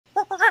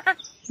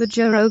The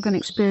Joe Rogan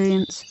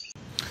Experience.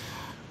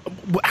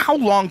 How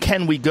long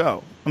can we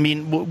go? I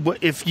mean,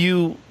 if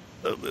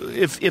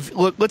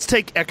look, let's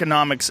take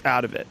economics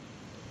out of it.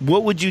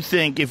 What would you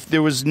think if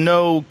there was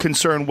no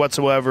concern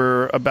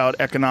whatsoever about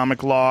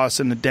economic loss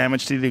and the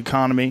damage to the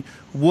economy?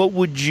 What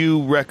would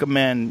you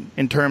recommend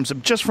in terms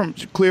of just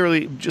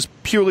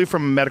purely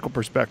from a medical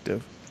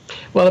perspective?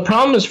 Well, the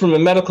problem is from a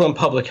medical and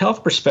public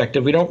health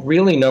perspective, we don't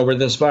really know where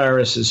this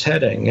virus is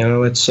heading. You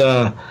know, it's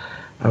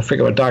I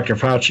forget what Dr.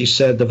 Fauci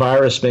said. The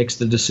virus makes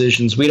the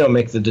decisions. We don't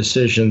make the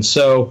decisions.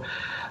 So,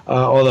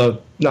 although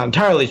not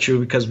entirely true,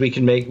 because we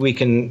can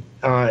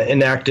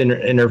enact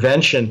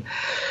intervention.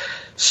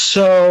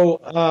 So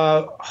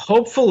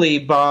hopefully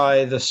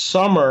by the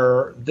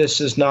summer, this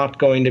is not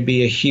going to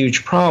be a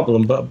huge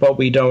problem, but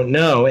we don't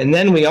know. And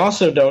then we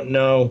also don't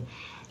know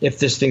if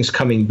this thing's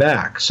coming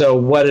back. So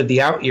what do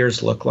the out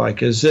years look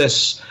like?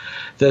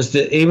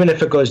 Even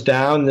if it goes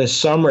down this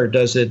summer,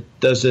 does it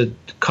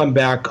come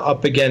back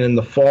up again in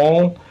the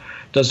fall?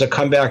 Does it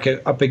come back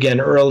up again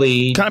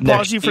early? Can I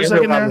pause you for a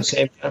second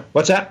there?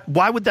 What's that?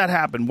 Why would that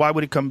happen? Why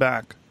would it come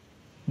back?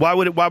 Why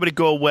would it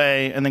go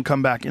away and then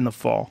come back in the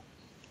fall?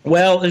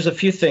 Well, there's a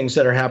few things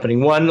that are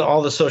happening. One,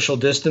 all the social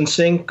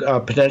distancing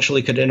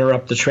potentially could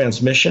interrupt the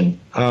transmission.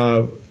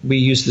 We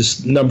use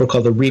this number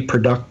called the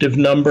reproductive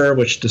number,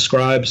 which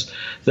describes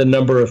the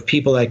number of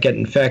people that get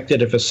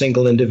infected if a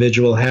single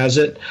individual has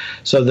it.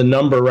 So the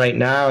number right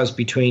now is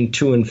between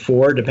 2 and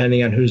 4,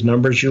 depending on whose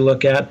numbers you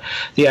look at.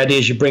 The idea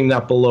is you bring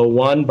that below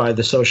 1 by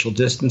the social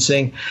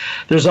distancing.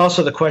 There's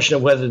also the question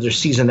of whether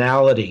there's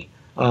seasonality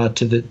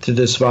to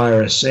this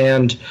virus.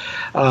 And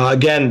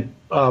again,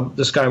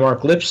 this guy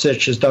Mark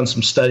Lipsitch has done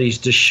some studies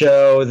to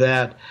show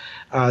that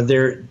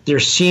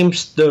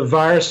the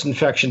virus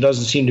infection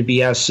doesn't seem to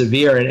be as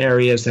severe in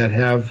areas that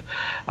have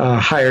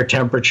higher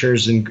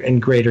temperatures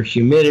and greater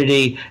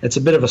humidity. It's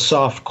a bit of a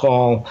soft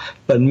call,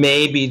 but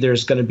maybe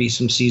there's going to be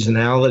some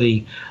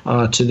seasonality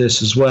to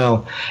this as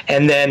well.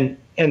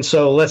 And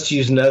so let's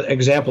use an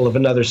example of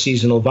another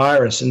seasonal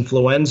virus,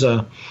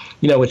 influenza,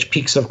 which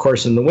peaks, of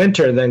course, in the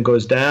winter and then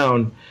goes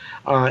down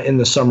in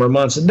the summer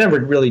months. It never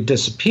really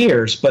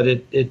disappears, but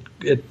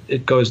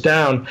it goes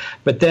down.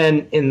 But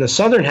then in the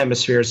southern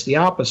hemisphere, it's the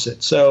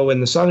opposite. So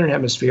in the southern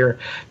hemisphere,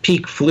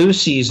 peak flu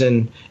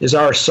season is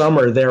our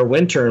summer, their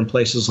winter in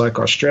places like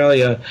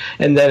Australia.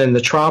 And then in the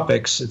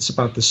tropics, it's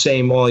about the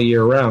same all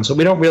year round. So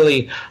we don't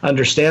really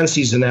understand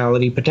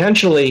seasonality.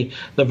 Potentially,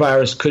 the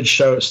virus could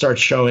start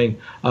showing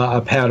a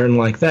pattern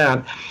like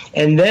that.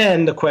 And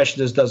then the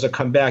question is, does it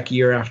come back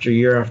year after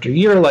year after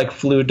year like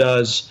flu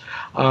does,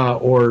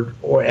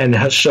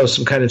 and show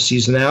some kind of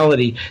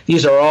seasonality?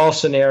 These are all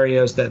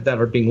scenarios that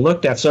are being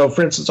looked at. So,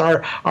 for instance,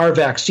 our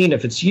vaccine,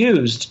 if it's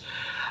used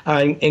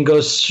and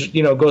goes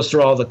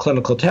through all the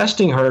clinical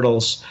testing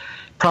hurdles,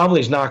 probably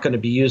is not going to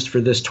be used for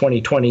this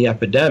 2020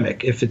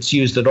 epidemic. If it's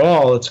used at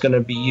all, it's going to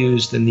be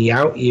used in the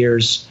out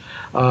years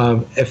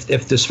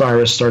if this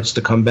virus starts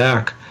to come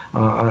back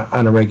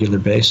on a regular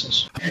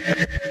basis.